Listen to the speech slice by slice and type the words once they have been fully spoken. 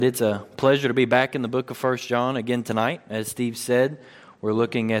It's a pleasure to be back in the book of 1 John again tonight. As Steve said, we're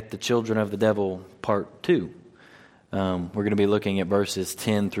looking at the children of the devil, part 2. We're going to be looking at verses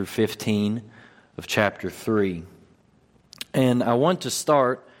 10 through 15 of chapter 3. And I want to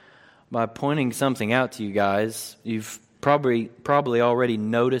start by pointing something out to you guys. You've probably already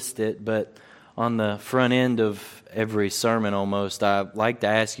noticed it, but on the front end of every sermon almost, I like to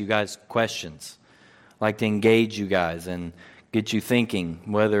ask you guys questions. I like to engage you guys and get you thinking,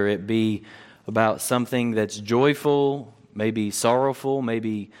 whether it be about something that's joyful, maybe sorrowful,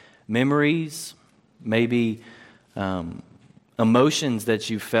 maybe memories, maybe emotions that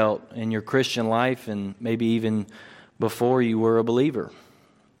you felt in your Christian life and maybe even before you were a believer.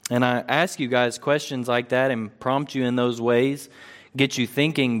 And I ask you guys questions like that and prompt you in those ways, get you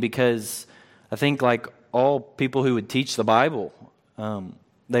thinking, because I think like all people who would teach the Bible,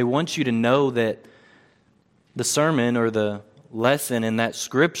 they want you to know that the sermon or the lesson in that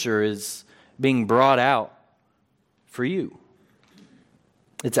scripture is being brought out for you.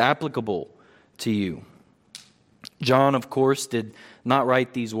 It's applicable to you. John, of course, did not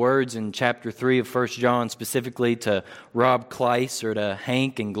write these words in chapter 3 of 1 John specifically to Rob Kleiss or to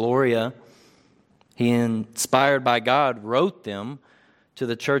Hank and Gloria. He, inspired by God, wrote them to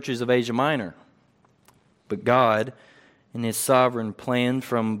the churches of Asia Minor. But God, in His sovereign plan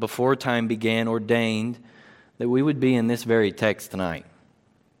from before time began, ordained that we would be in this very text tonight.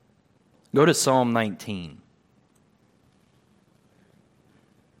 Go to Psalm 19.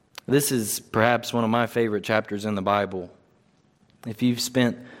 This is perhaps one of my favorite chapters in the Bible. If you've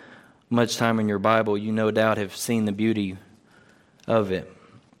spent much time in your Bible, you no doubt have seen the beauty of it.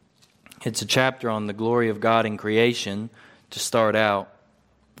 It's a chapter on the glory of God in creation to start out,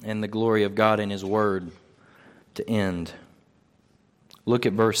 and the glory of God in His Word to end. Look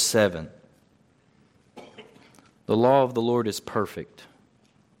at verse 7. The law of the Lord is perfect,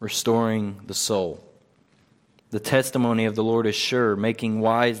 restoring the soul. The testimony of the Lord is sure, making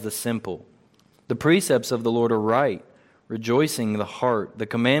wise the simple. The precepts of the Lord are right, rejoicing the heart. The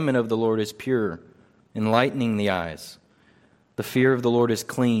commandment of the Lord is pure, enlightening the eyes. The fear of the Lord is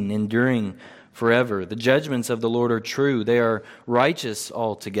clean, enduring forever. The judgments of the Lord are true, they are righteous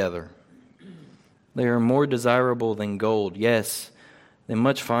altogether. They are more desirable than gold, yes, than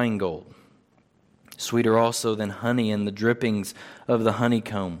much fine gold. Sweeter also than honey and the drippings of the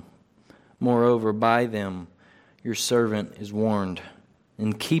honeycomb. Moreover, by them your servant is warned.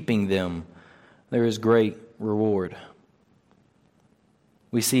 In keeping them there is great reward.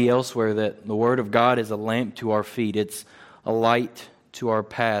 We see elsewhere that the Word of God is a lamp to our feet. It's a light to our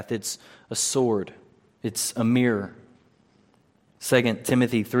path. It's a sword. It's a mirror. 2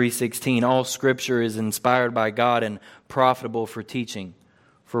 Timothy 3:16, all Scripture is inspired by God and profitable for teaching,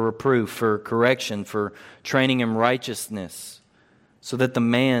 for reproof, for correction, for training in righteousness, so that the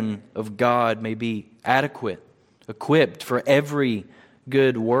man of God may be adequate, equipped for every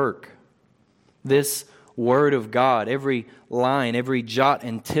good work. This Word of God, every line, every jot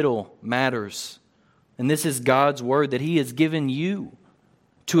and tittle matters. And this is God's Word that He has given you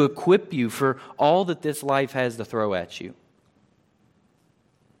to equip you for all that this life has to throw at you.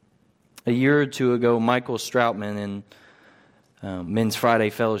 A year or two ago, Michael Stroutman in Men's Friday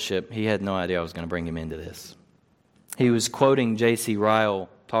Fellowship, he had no idea I was going to bring him into this. He was quoting J.C. Ryle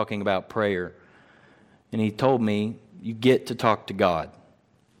talking about prayer, and he told me, you get to talk to God.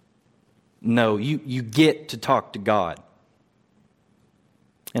 No, you get to talk to God.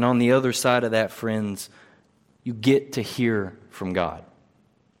 And on the other side of that, friends, you get to hear from God.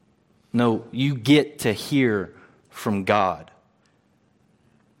 No, you get to hear from God.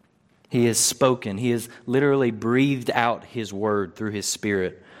 He has spoken. He has literally breathed out His Word through His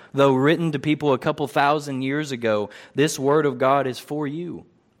Spirit. Though written to people a couple thousand years ago, this Word of God is for you.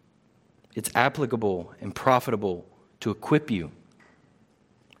 It's applicable and profitable to equip you.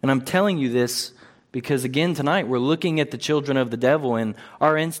 And I'm telling you this because, again, tonight we're looking at the children of the devil, and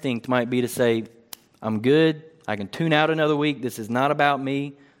our instinct might be to say, I'm good. I can tune out another week. This is not about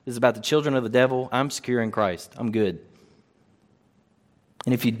me. This is about the children of the devil. I'm secure in Christ. I'm good.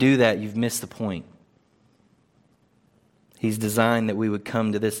 And if you do that, you've missed the point. He's designed that we would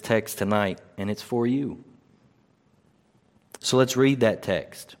come to this text tonight, and it's for you. So let's read that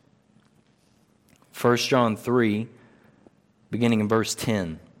text. 1 John 3, beginning in verse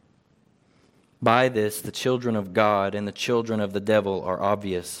 10. By this, the children of God and the children of the devil are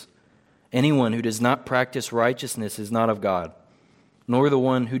obvious. Anyone who does not practice righteousness is not of God, nor the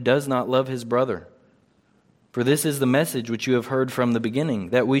one who does not love his brother. For this is the message which you have heard from the beginning,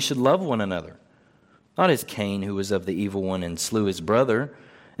 that we should love one another. Not as Cain, who was of the evil one and slew his brother.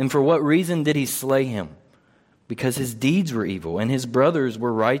 And for what reason did he slay him? because his deeds were evil and his brothers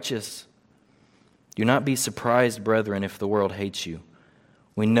were righteous. Do not be surprised, brethren, if the world hates you.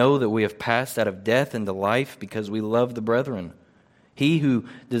 We know that we have passed out of death into life because we love the brethren. He who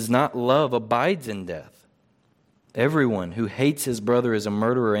does not love abides in death. Everyone who hates his brother is a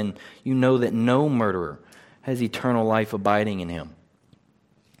murderer, and you know that no murderer has eternal life abiding in him.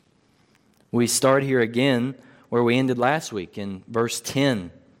 We start here again where we ended last week in verse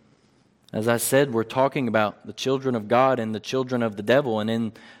 10. As I said, we're talking about the children of God and the children of the devil. And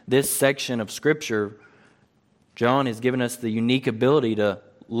in this section of Scripture, John has given us the unique ability to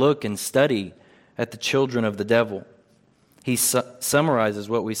look and study at the children of the devil. He summarizes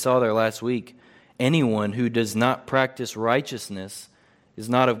what we saw there last week. Anyone who does not practice righteousness is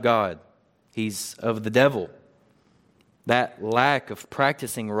not of God. He's of the devil. That lack of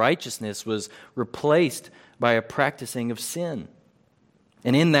practicing righteousness was replaced by a practicing of sin.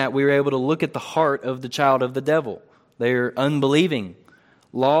 And in that, we were able to look at the heart of the child of the devil. They're unbelieving,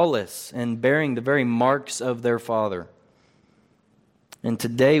 lawless, and bearing the very marks of their father. And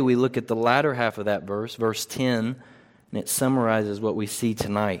today we look at the latter half of that verse, verse 10, and it summarizes what we see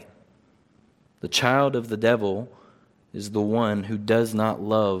tonight. The child of the devil is the one who does not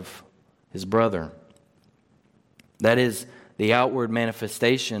love his brother. That is the outward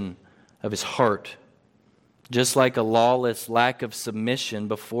manifestation of his heart. Just like a lawless lack of submission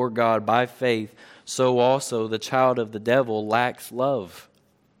before God by faith, so also the child of the devil lacks love.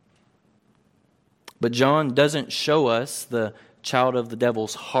 But John doesn't show us the child of the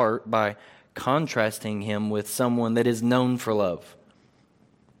devil's heart by contrasting him with someone that is known for love.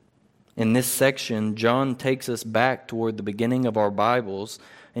 In this section, John takes us back toward the beginning of our Bibles,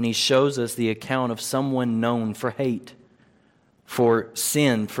 and he shows us the account of someone known for hate, for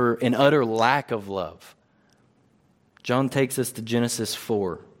sin, for an utter lack of love. John takes us to Genesis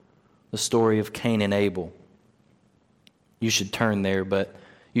 4, the story of Cain and Abel. You should turn there, but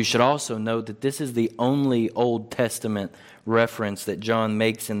you should also note that this is the only Old Testament reference that John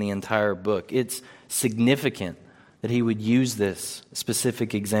makes in the entire book. It's significant that he would use this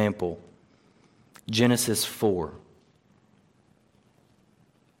specific example. Genesis 4.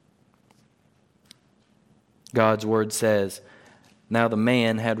 God's word says, "Now the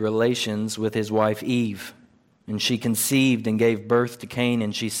man had relations with his wife Eve, and she conceived and gave birth to Cain,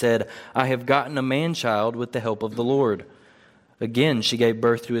 and she said, 'I have gotten a man-child with the help of the Lord.' Again she gave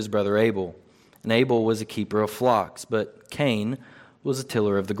birth to his brother Abel. And Abel was a keeper of flocks, but Cain was a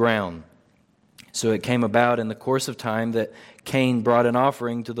tiller of the ground. So it came about in the course of time that Cain brought an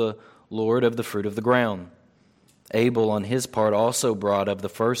offering to the Lord of the fruit of the ground. Abel on his part also brought of the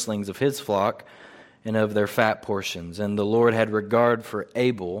firstlings of his flock and of their fat portions. And the Lord had regard for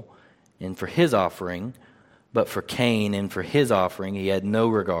Abel and for his offering, but for Cain and for his offering he had no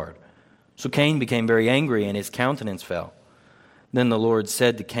regard. So Cain became very angry, and his countenance fell. Then the Lord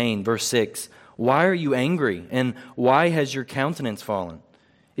said to Cain," verse 6, "Why are you angry, and why has your countenance fallen?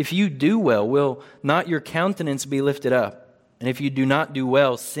 If you do well, will not your countenance be lifted up? And if you do not do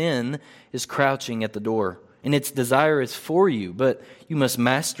well, sin is crouching at the door, and its desire is for you, but you must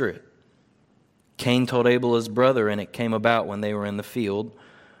master it." Cain told Abel his brother, and it came about when they were in the field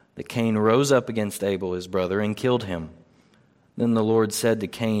that Cain rose up against Abel his brother and killed him. Then the Lord said to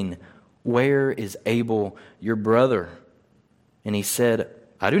Cain, "Where is Abel your brother?" And he said,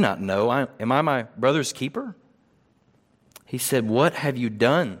 "I do not know. Am I my brother's keeper?" He said, "What have you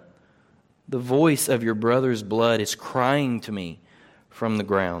done? The voice of your brother's blood is crying to me from the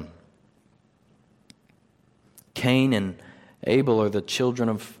ground." Cain and Abel are the children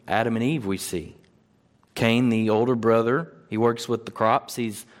of Adam and Eve, we see. Cain, the older brother, he works with the crops.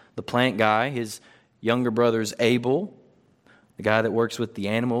 He's the plant guy. His younger brother's Abel, the guy that works with the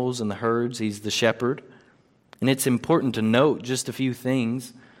animals and the herds. He's the shepherd. And it's important to note just a few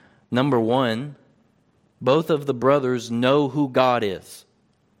things. Number one, both of the brothers know who God is.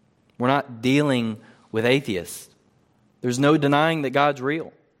 We're not dealing with atheists. There's no denying that God's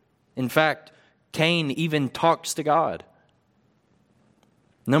real. In fact, Cain even talks to God.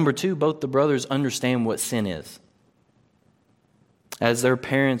 Number two, both the brothers understand what sin is. As their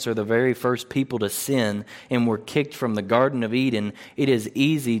parents are the very first people to sin and were kicked from the Garden of Eden, it is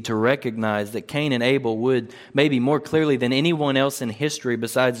easy to recognize that Cain and Abel would, maybe more clearly than anyone else in history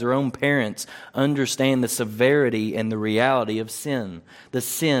besides their own parents, understand the severity and the reality of sin, the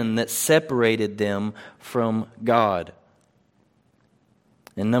sin that separated them from God.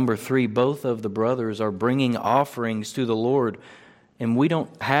 And number three, both of the brothers are bringing offerings to the Lord. And we don't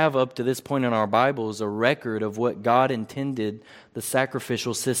have up to this point in our Bibles a record of what God intended the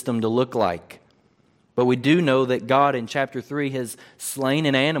sacrificial system to look like. But we do know that God in chapter 3 has slain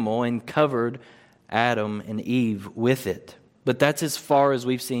an animal and covered Adam and Eve with it. But that's as far as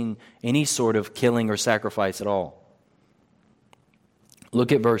we've seen any sort of killing or sacrifice at all.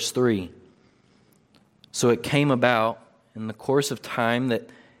 Look at verse 3. So it came about in the course of time that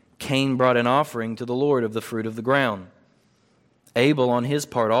Cain brought an offering to the Lord of the fruit of the ground. Abel on his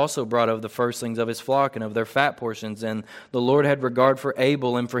part also brought of the firstlings of his flock and of their fat portions, and the Lord had regard for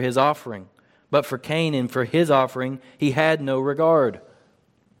Abel and for his offering. But for Cain and for his offering he had no regard.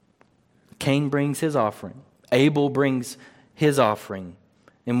 Cain brings his offering. Abel brings his offering.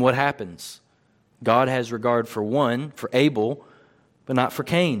 And what happens? God has regard for one, for Abel, but not for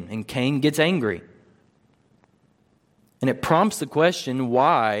Cain. And Cain gets angry. And it prompts the question,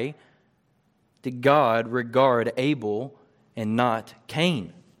 why did God regard Abel and not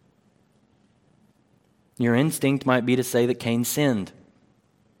Cain? Your instinct might be to say that Cain sinned.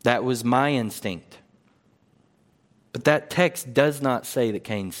 That was my instinct. But that text does not say that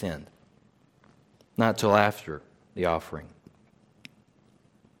Cain sinned. Not till after the offering.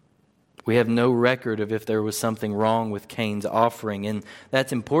 We have no record of if there was something wrong with Cain's offering. And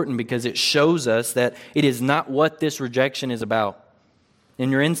that's important because it shows us that it is not what this rejection is about.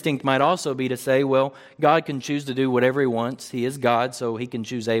 And your instinct might also be to say, well, God can choose to do whatever He wants. He is God, so He can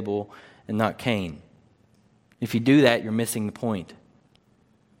choose Abel and not Cain. If you do that, you're missing the point.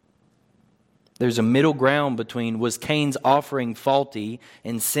 There's a middle ground between was Cain's offering faulty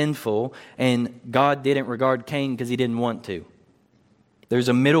and sinful, and God didn't regard Cain because He didn't want to. There's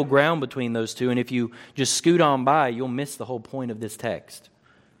a middle ground between those two, and if you just scoot on by, you'll miss the whole point of this text.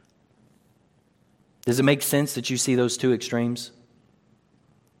 Does it make sense that you see those two extremes?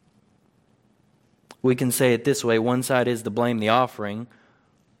 We can say it this way: one side is to blame the offering,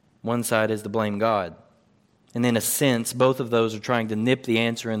 one side is to blame God. And in a sense, both of those are trying to nip the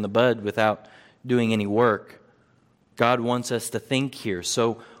answer in the bud without doing any work. God wants us to think here.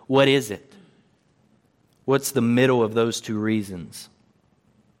 So what is it? What's the middle of those two reasons?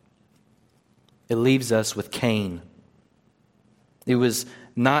 It leaves us with Cain. It was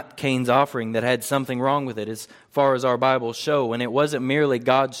not Cain's offering that had something wrong with it, as far as our Bibles show. And it wasn't merely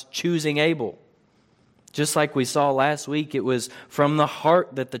God's choosing Abel. Just like we saw last week, it was from the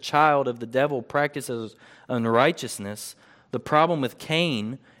heart that the child of the devil practices unrighteousness. The problem with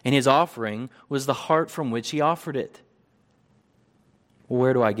Cain and his offering was the heart from which he offered it. Well,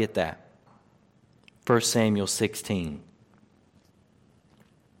 where do I get that? 1 Samuel 16.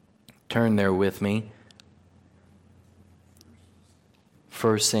 Turn there with me.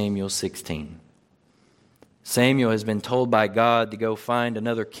 1 Samuel 16. Samuel has been told by God to go find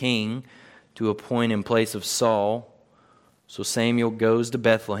another king to appoint in place of Saul. So Samuel goes to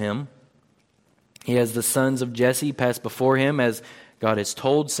Bethlehem. He has the sons of Jesse pass before him, as God has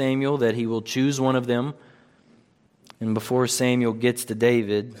told Samuel that He will choose one of them. And before Samuel gets to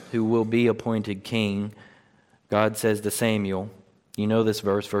David, who will be appointed king, God says to Samuel, you know this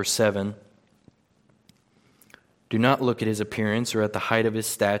verse, verse 7, do not look at his appearance or at the height of his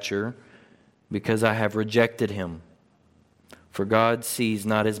stature, because I have rejected him. For God sees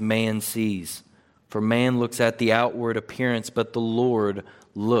not as man sees. For man looks at the outward appearance, but the Lord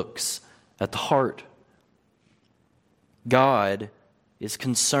looks at the heart. God is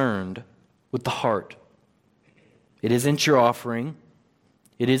concerned with the heart. It isn't your offering.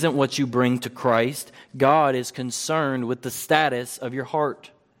 It isn't what you bring to Christ. God is concerned with the status of your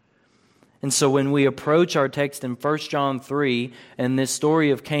heart. And so when we approach our text in 1 John 3 and this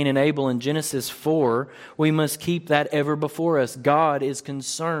story of Cain and Abel in Genesis 4, we must keep that ever before us. God is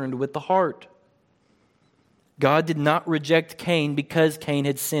concerned with the heart. God did not reject Cain because Cain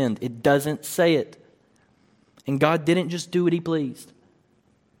had sinned. It doesn't say it. And God didn't just do what He pleased.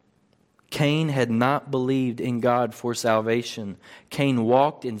 Cain had not believed in God for salvation. Cain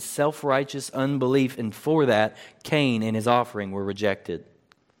walked in self-righteous unbelief, and for that, Cain and his offering were rejected.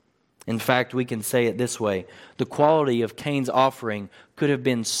 In fact, we can say it this way: the quality of Cain's offering could have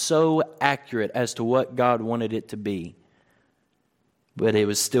been so accurate as to what God wanted it to be, but it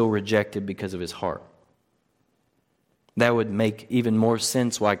was still rejected because of his heart. That would make even more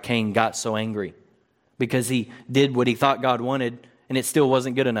sense why Cain got so angry, because he did what he thought God wanted, and it still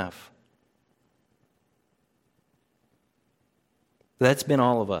wasn't good enough. That's been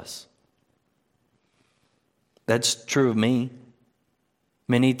all of us. That's true of me.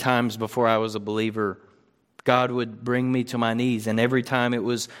 Many times before I was a believer, God would bring me to my knees, and every time it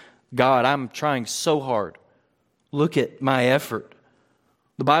was, God, I'm trying so hard. Look at my effort.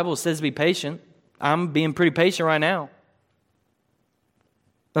 The Bible says be patient. I'm being pretty patient right now.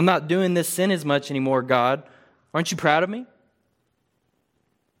 I'm not doing this sin as much anymore, God. Aren't you proud of me?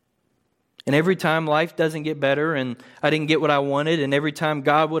 And every time life doesn't get better and I didn't get what I wanted, and every time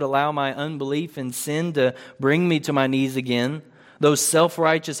God would allow my unbelief and sin to bring me to my knees again, those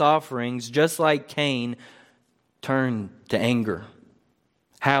self-righteous offerings, just like Cain, turned to anger.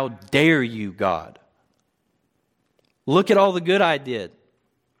 How dare you, God? Look at all the good I did.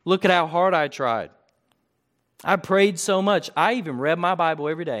 Look at how hard I tried. I prayed so much. I even read my Bible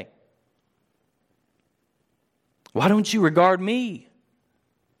every day. Why don't you regard me?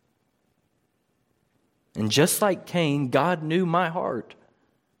 And just like Cain, God knew my heart.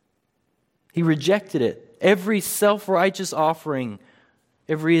 He rejected it. Every self-righteous offering,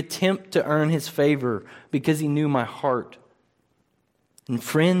 every attempt to earn His favor, because He knew my heart. And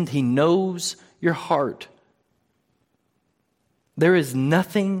friend, He knows your heart. There is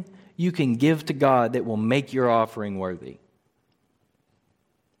nothing you can give to God that will make your offering worthy.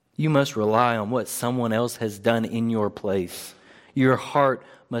 You must rely on what someone else has done in your place. Your heart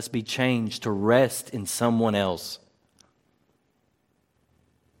must be changed to rest in someone else.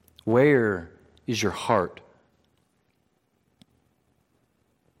 Where is your heart?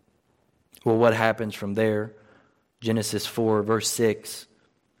 Well, what happens from there? Genesis 4, verse 6.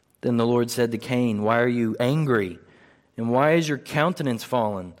 Then the Lord said to Cain, "Why are you angry? And why is your countenance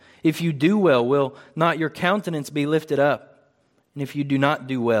fallen? If you do well, will not your countenance be lifted up? And if you do not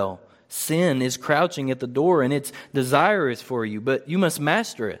do well, sin is crouching at the door, and its desire is for you, but you must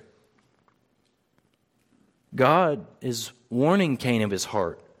master it." God is warning Cain of his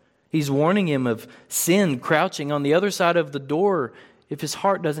heart. He's warning him of sin crouching on the other side of the door if his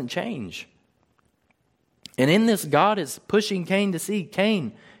heart doesn't change. And in this, God is pushing Cain to see,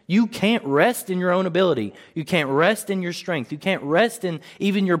 Cain, you can't rest in your own ability. You can't rest in your strength. You can't rest in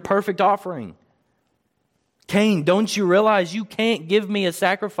even your perfect offering. Cain, don't you realize you can't give me a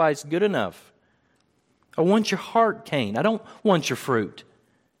sacrifice good enough? I want your heart, Cain. I don't want your fruit.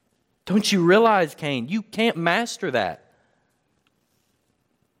 Don't you realize, Cain, you can't master that?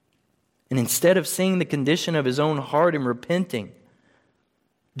 And instead of seeing the condition of his own heart and repenting,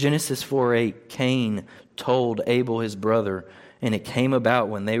 Genesis 4:8, Cain told Abel his brother, and it came about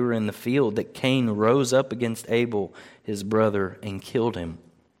when they were in the field that Cain rose up against Abel his brother and killed him.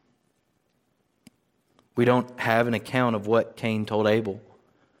 We don't have an account of what Cain told Abel.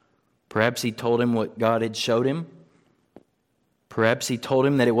 Perhaps he told him what God had showed him. Perhaps he told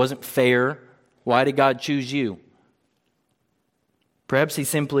him that it wasn't fair. Why did God choose you? Perhaps he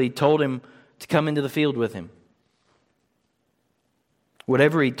simply told him to come into the field with him.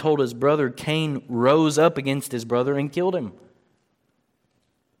 Whatever he told his brother, Cain rose up against his brother and killed him.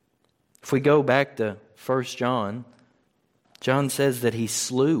 If we go back to 1 John, John says that he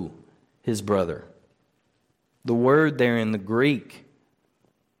slew his brother. The word there in the Greek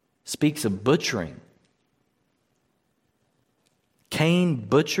speaks of butchering. Cain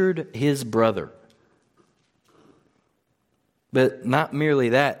butchered his brother. But not merely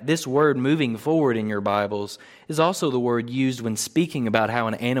that, this word moving forward in your Bibles is also the word used when speaking about how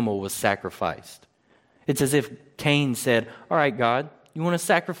an animal was sacrificed. It's as if Cain said, "All right, God, you want a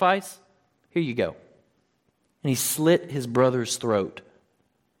sacrifice? Here you go." And he slit his brother's throat.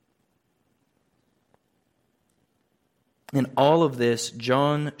 In all of this,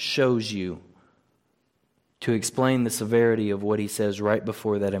 John shows you to explain the severity of what he says right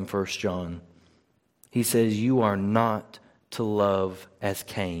before that in 1 John. He says, "You are not to love as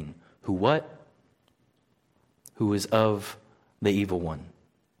Cain." Who what? Who is of the evil one.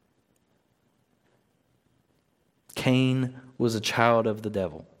 Cain was a child of the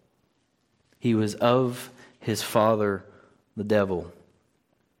devil. He was of his father, the devil.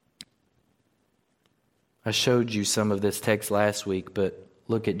 I showed you some of this text last week, but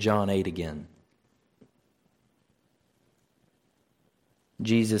look at John 8 again.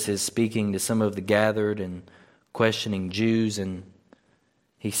 Jesus is speaking to some of the gathered and questioning Jews, and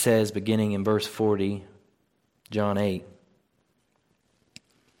he says, beginning in verse 40, John 8,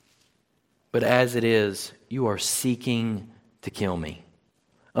 "But as it is, you are seeking to kill me,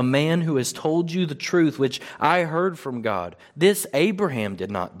 a man who has told you the truth which I heard from God. This Abraham did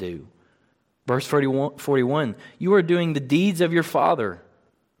not do." Verse 41, "You are doing the deeds of your father."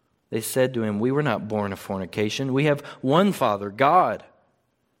 They said to him, "We were not born of fornication. We have one Father, God."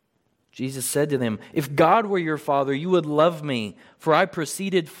 Jesus said to them, "If God were your Father, you would love me, for I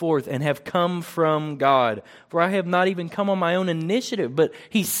proceeded forth and have come from God. For I have not even come on my own initiative, but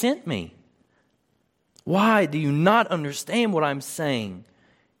He sent me. Why do you not understand what I'm saying?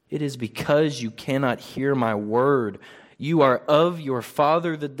 It is because you cannot hear my word. You are of your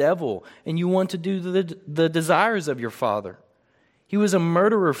father the devil, and you want to do the desires of your father. He was a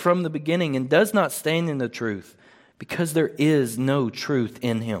murderer from the beginning and does not stand in the truth, because there is no truth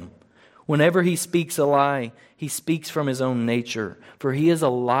in him. Whenever he speaks a lie, he speaks from his own nature, for he is a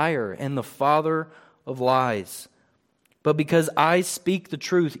liar and the father of lies. But because I speak the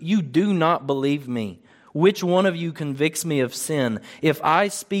truth, you do not believe me. Which one of you convicts me of sin? If I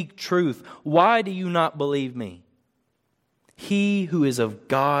speak truth, why do you not believe me? He who is of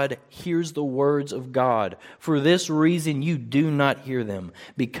God hears the words of God. For this reason you do not hear them,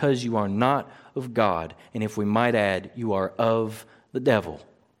 because you are not of God. And if we might add, you are of the devil.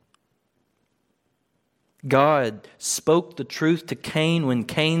 God spoke the truth to Cain when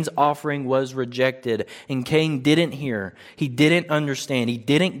Cain's offering was rejected, and Cain didn't hear. He didn't understand. He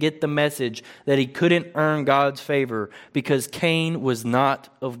didn't get the message that he couldn't earn God's favor because Cain was not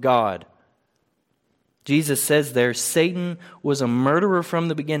of God. Jesus says there, Satan was a murderer from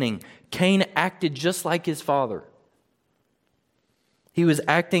the beginning. Cain acted just like his father. He was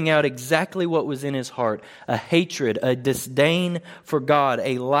acting out exactly what was in his heart, a hatred, a disdain for God,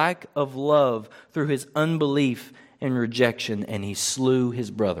 a lack of love through his unbelief and rejection, and he slew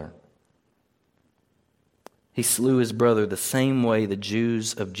his brother. He slew his brother the same way the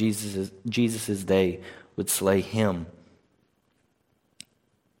Jews of Jesus' day would slay him.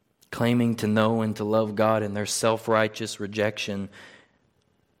 Claiming to know and to love God in their self-righteous rejection,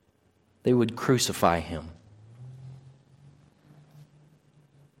 they would crucify him.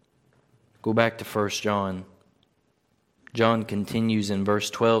 Go back to 1 John. John continues in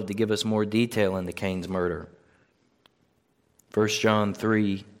verse 12 to give us more detail into Cain's murder. 1 John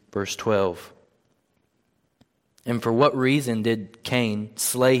 3, verse 12. And for what reason did Cain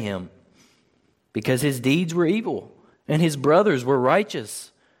slay him? Because his deeds were evil, and his brothers were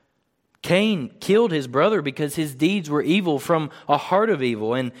righteous. Cain killed his brother because his deeds were evil from a heart of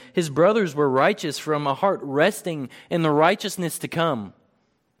evil, and his brothers were righteous from a heart resting in the righteousness to come.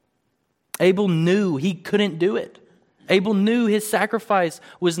 Abel knew he couldn't do it. Abel knew his sacrifice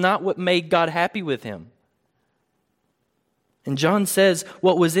was not what made God happy with him. And John says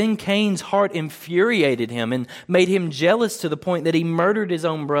what was in Cain's heart infuriated him and made him jealous to the point that he murdered his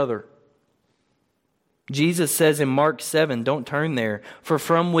own brother. Jesus says in Mark 7, don't turn there, for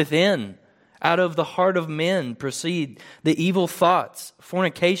from within, out of the heart of men proceed the evil thoughts,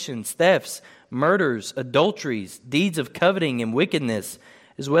 fornications, thefts, murders, adulteries, deeds of coveting and wickedness,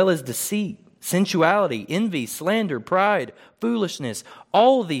 as well as deceit, sensuality, envy, slander, pride, foolishness.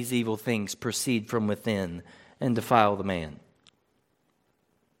 All these evil things proceed from within and defile the man.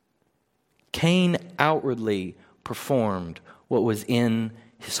 Cain outwardly performed what was in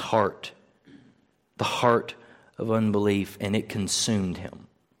his heart, the heart of unbelief, and it consumed him.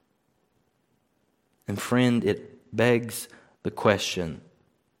 And friend, it begs the question,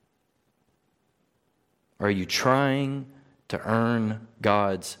 are you trying to earn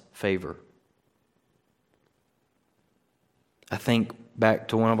God's favor? I think back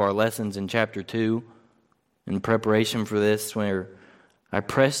to one of our lessons in chapter 2 in preparation for this, where I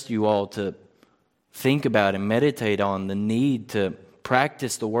pressed you all to think about and meditate on the need to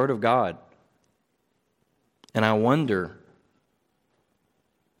practice the Word of God. And I wonder,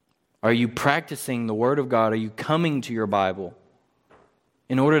 are you practicing the Word of God? Are you coming to your Bible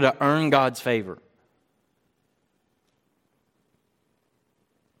in order to earn God's favor?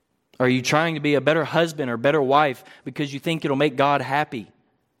 Are you trying to be a better husband or better wife because you think it'll make God happy?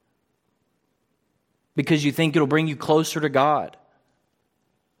 Because you think it'll bring you closer to God?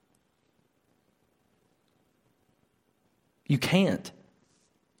 You can't.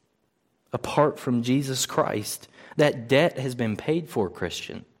 Apart from Jesus Christ. That debt has been paid for,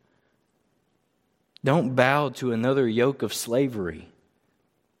 Christian. Don't bow to another yoke of slavery.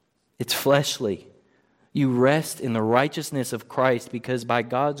 It's fleshly. You rest in the righteousness of Christ because by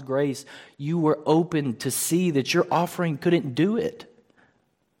God's grace, you were open to see that your offering couldn't do it.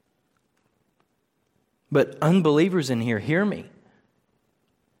 But unbelievers in here, hear me.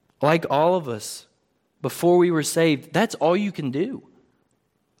 Like all of us, before we were saved, that's all you can do.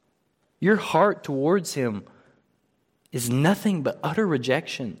 Your heart towards Him is nothing but utter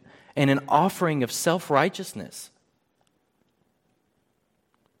rejection and an offering of self-righteousness.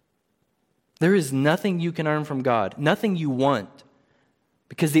 There is nothing you can earn from God, nothing you want,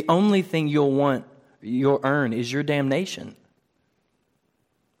 because the only thing you'll earn is your damnation.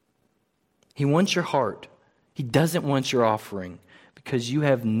 He wants your heart. He doesn't want your offering because you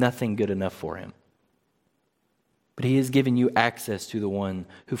have nothing good enough for Him. But He has given you access to the one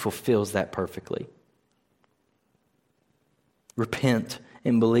who fulfills that perfectly. Repent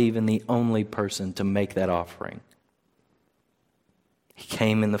and believe in the only person to make that offering. He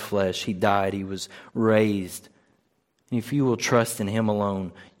came in the flesh. He died. He was raised. And if you will trust in Him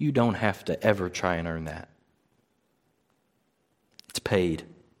alone, you don't have to ever try and earn that. It's paid.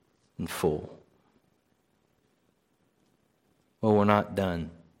 in full. Well, we're not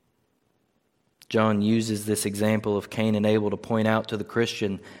done. John uses this example of Cain and Abel to point out to the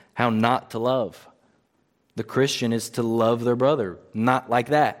Christian how not to love. The Christian is to love their brother, not like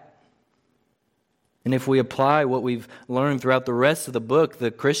that. And if we apply what we've learned throughout the rest of the book,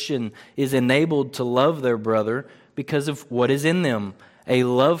 the Christian is enabled to love their brother because of what is in them, a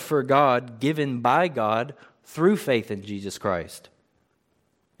love for God given by God through faith in Jesus Christ.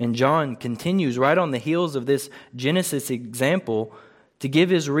 And John continues right on the heels of this Genesis example to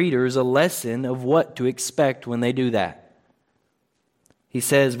give his readers a lesson of what to expect when they do that. He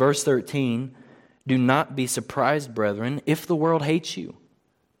says, verse 13, "Do not be surprised, brethren, if the world hates you."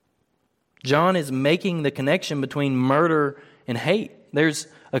 John is making the connection between murder and hate. There's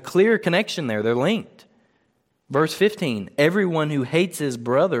a clear connection there. They're linked. Verse 15, "Everyone who hates his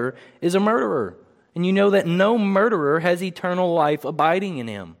brother is a murderer. And you know that no murderer has eternal life abiding in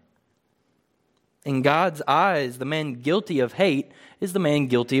him." In God's eyes, the man guilty of hate is the man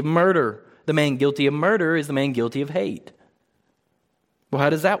guilty of murder. The man guilty of murder is the man guilty of hate. Well, how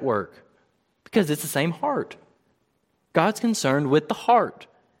does that work? Because it's the same heart. God's concerned with the heart.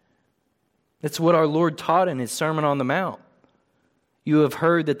 That's what our Lord taught in his Sermon on the Mount. "You have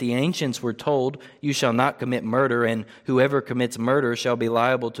heard that the ancients were told, 'You shall not commit murder, and whoever commits murder shall be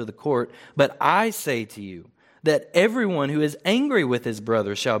liable to the court.' But I say to you that everyone who is angry with his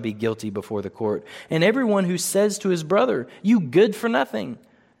brother shall be guilty before the court. And everyone who says to his brother, 'You good for nothing,'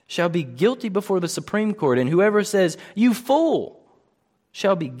 shall be guilty before the Supreme Court. And whoever says, 'You fool,'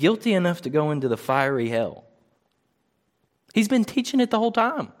 shall be guilty enough to go into the fiery hell." He's been teaching it the whole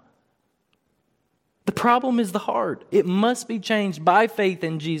time. The problem is the heart. It must be changed by faith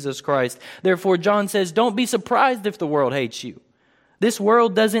in Jesus Christ. Therefore, John says, don't be surprised if the world hates you. This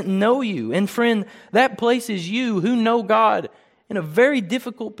world doesn't know you. And friend, that places you who know God in a very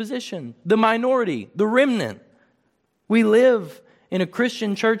difficult position. The minority, the remnant. We live in a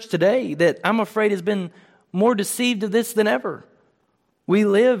Christian church today that I'm afraid has been more deceived of this than ever. We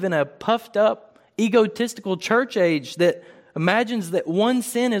live in a puffed up, egotistical church age that imagines that one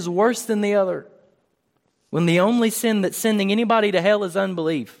sin is worse than the other, when the only sin that's sending anybody to hell is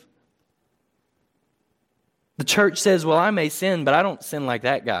unbelief. The church says, well, I may sin, but I don't sin like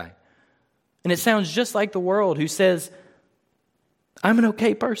that guy. And it sounds just like the world who says, I'm an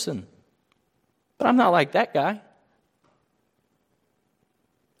okay person, but I'm not like that guy.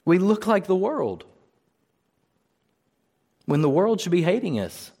 We look like the world when the world should be hating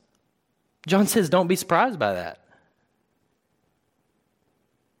us. John says, don't be surprised by that.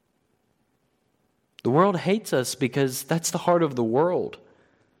 The world hates us because that's the heart of the world.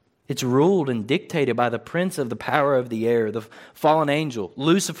 It's ruled and dictated by the prince of the power of the air, the fallen angel,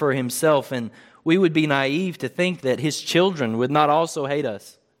 Lucifer himself, and we would be naive to think that his children would not also hate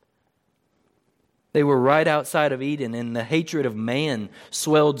us. They were right outside of Eden, and the hatred of man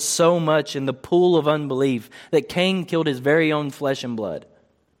swelled so much in the pool of unbelief that Cain killed his very own flesh and blood.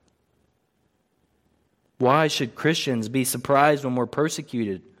 Why should Christians be surprised when we're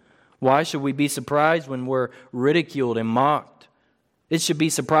persecuted? Why should we be surprised when we're ridiculed and mocked? It should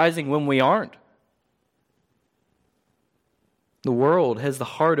be surprising when we aren't. The world has the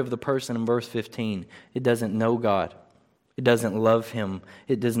heart of the person in verse 15. It doesn't know God. It doesn't love Him.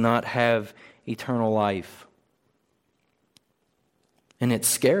 It does not have eternal life. And it's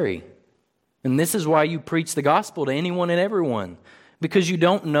scary. And this is why you preach the gospel to anyone and everyone. Because you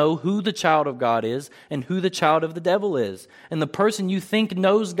don't know who the child of God is and who the child of the devil is. And the person you think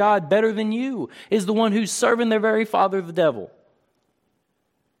knows God better than you is the one who's serving their very father, the devil.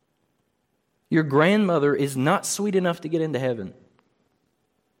 Your grandmother is not sweet enough to get into heaven.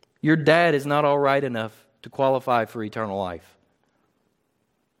 Your dad is not all right enough to qualify for eternal life.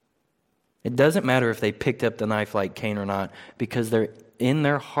 It doesn't matter if they picked up the knife like Cain or not, because they're in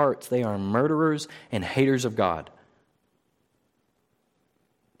their hearts, they are murderers and haters of God.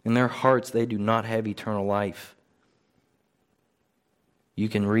 In their hearts, they do not have eternal life. You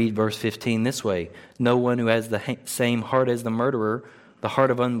can read verse 15 this way. No one who has the same heart as the murderer, the heart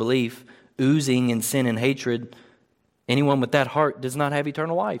of unbelief, oozing in sin and hatred, anyone with that heart does not have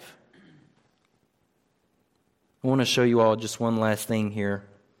eternal life. I want to show you all just one last thing here.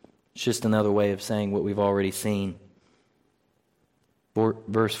 It's just another way of saying what we've already seen.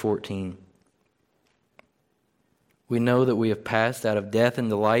 Verse 14. We know that we have passed out of death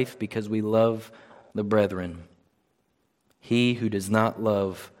into life because we love the brethren. He who does not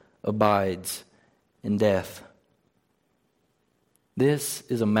love abides in death. This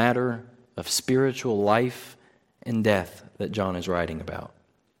is a matter of spiritual life and death that John is writing about.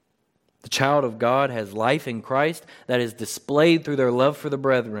 The child of God has life in Christ that is displayed through their love for the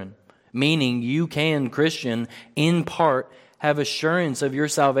brethren. Meaning you can, Christian, in part, have assurance of your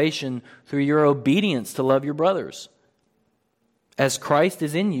salvation through your obedience to love your brothers. As Christ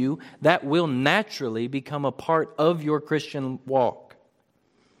is in you, that will naturally become a part of your Christian walk.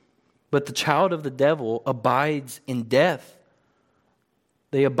 But the child of the devil abides in death.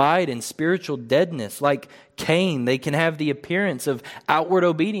 They abide in spiritual deadness. Like Cain, they can have the appearance of outward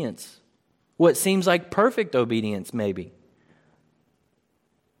obedience. What seems like perfect obedience, maybe.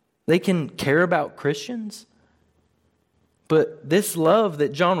 They can care about Christians. But this love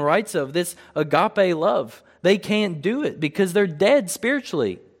that John writes of, this agape love, they can't do it because they're dead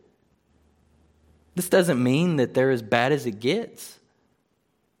spiritually. This doesn't mean that they're as bad as it gets.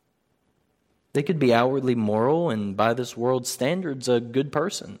 They could be outwardly moral and by this world's standards a good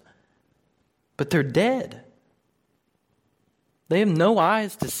person. But they're dead. They have no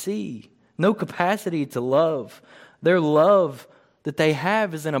eyes to see, no capacity to love. Their love that they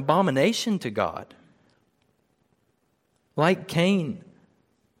have is an abomination to God. Like Cain,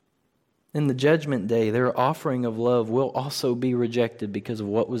 in the judgment day, their offering of love will also be rejected because of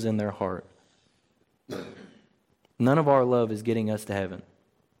what was in their heart. None of our love is getting us to heaven.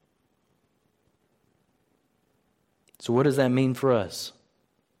 So what does that mean for us,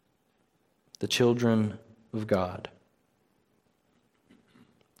 the children of God?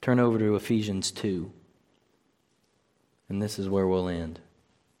 Turn over to Ephesians 2, and this is where we'll end.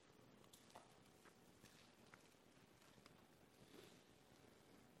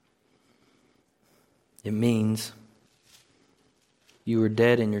 It means you were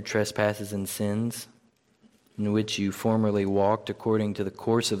dead in your trespasses and sins, in which you formerly walked according to the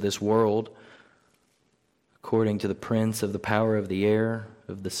course of this world, according to the prince of the power of the air,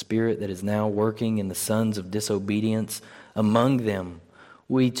 of the spirit that is now working in the sons of disobedience. Among them,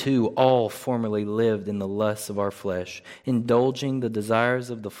 we too all formerly lived in the lusts of our flesh, indulging the desires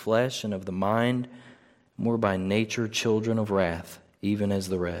of the flesh and of the mind, and were by nature children of wrath, even as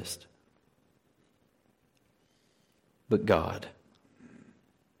the rest. But God,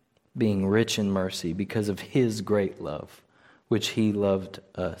 being rich in mercy because of His great love, which He loved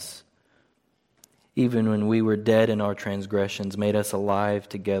us, even when we were dead in our transgressions, made us alive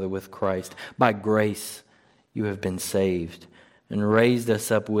together with Christ. By grace you have been saved, and raised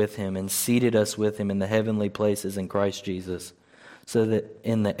us up with Him, and seated us with Him in the heavenly places in Christ Jesus, so that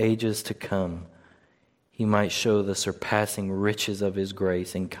in the ages to come He might show the surpassing riches of His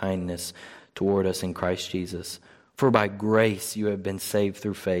grace and kindness toward us in Christ Jesus. For by grace you have been saved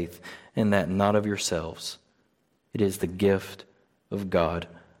through faith, and that not of yourselves. It is the gift of God,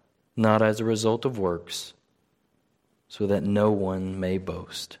 not as a result of works, so that no one may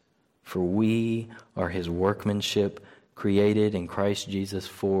boast. For we are His workmanship, created in Christ Jesus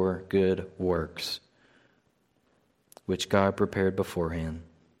for good works, which God prepared beforehand,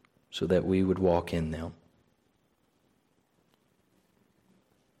 so that we would walk in them.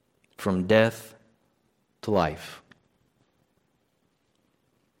 From death to life.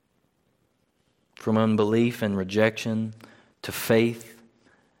 From unbelief and rejection to faith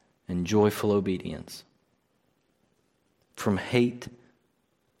and joyful obedience. From hate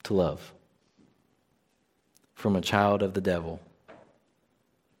to love. From a child of the devil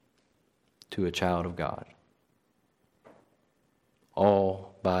to a child of God.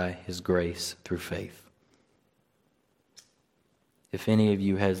 All by His grace through faith. If any of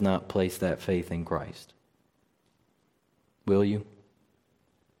you has not placed that faith in Christ, will you?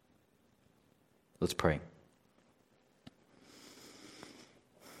 Let's pray.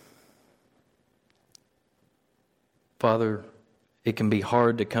 Father, it can be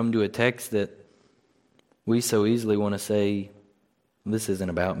hard to come to a text that we so easily want to say, this isn't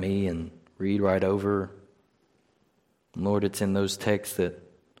about me, and read right over. Lord, it's in those texts that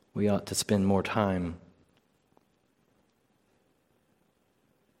we ought to spend more time.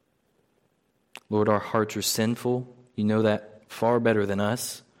 Lord, our hearts are sinful. You know that far better than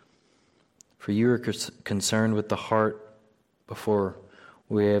us. For you are concerned with the heart before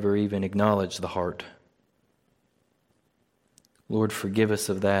we ever even acknowledge the heart. Lord, forgive us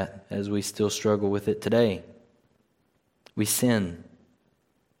of that as we still struggle with it today. We sin.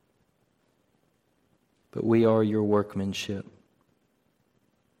 But we are your workmanship.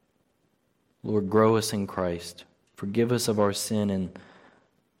 Lord, grow us in Christ. Forgive us of our sin and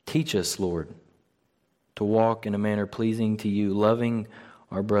teach us, Lord, to walk in a manner pleasing to you, loving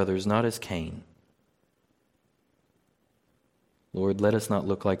our brothers, not as Cain. Lord, let us not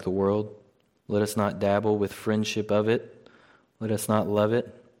look like the world. Let us not dabble with friendship of it. Let us not love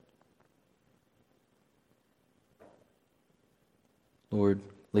it. Lord,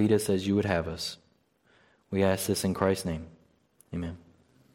 lead us as you would have us. We ask this in Christ's name. Amen.